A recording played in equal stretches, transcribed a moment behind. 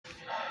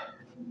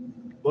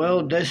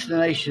Well,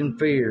 Destination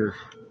Fear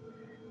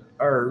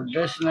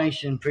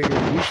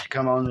used to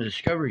come on the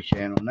Discovery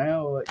Channel.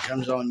 Now it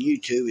comes on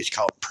YouTube. It's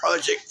called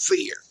Project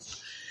Fear.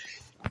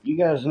 You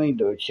guys need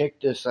to check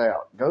this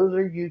out. Go to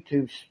their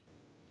YouTube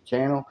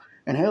channel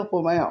and help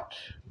them out.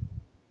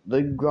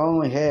 They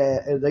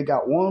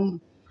got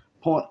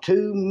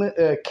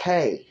 1.2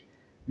 K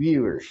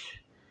viewers.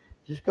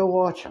 Just go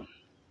watch them.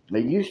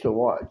 They used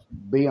to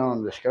be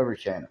on the Discovery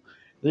Channel.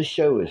 This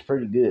show is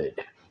pretty good.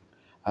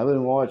 I've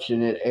been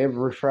watching it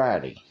every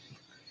Friday.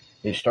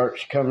 It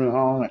starts coming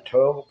on at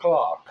 12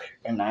 o'clock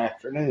in the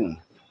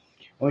afternoon.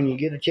 When you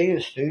get a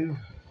chance to,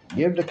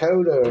 give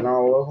Dakota and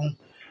all of them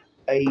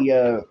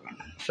a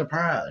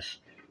surprise.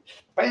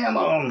 Spam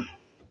them.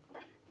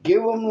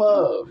 Give them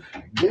love.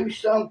 Do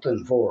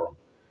something for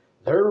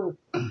them.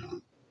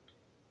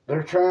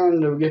 They're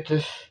trying to get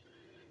this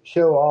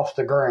show off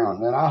the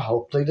ground, and I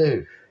hope they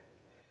do.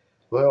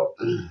 Well,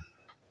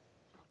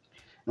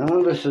 I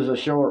know this is a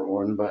short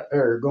one, but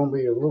they're going to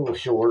be a little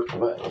short,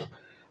 but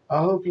I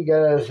hope you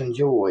guys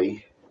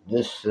enjoy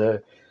this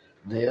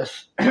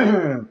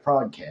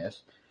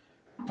podcast.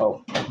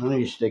 Oh, I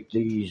need to stick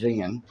these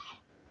in and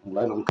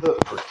let them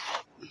cook for.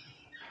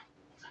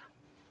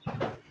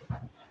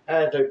 I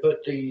had to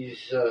put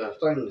these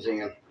things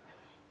in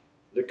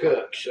to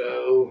cook,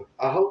 so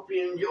I hope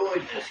you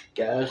enjoyed this,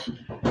 guys.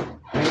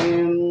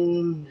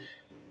 And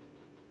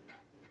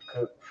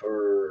cook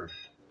for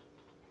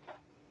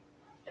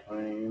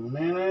 20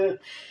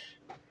 minutes,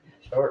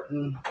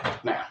 starting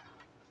now.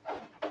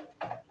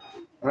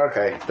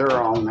 Okay,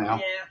 they're on now.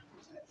 Yeah.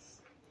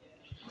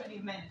 20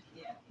 minutes,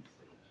 yeah.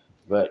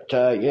 But,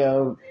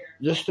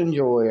 just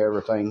enjoy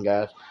everything,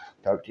 guys.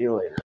 Talk to you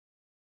later.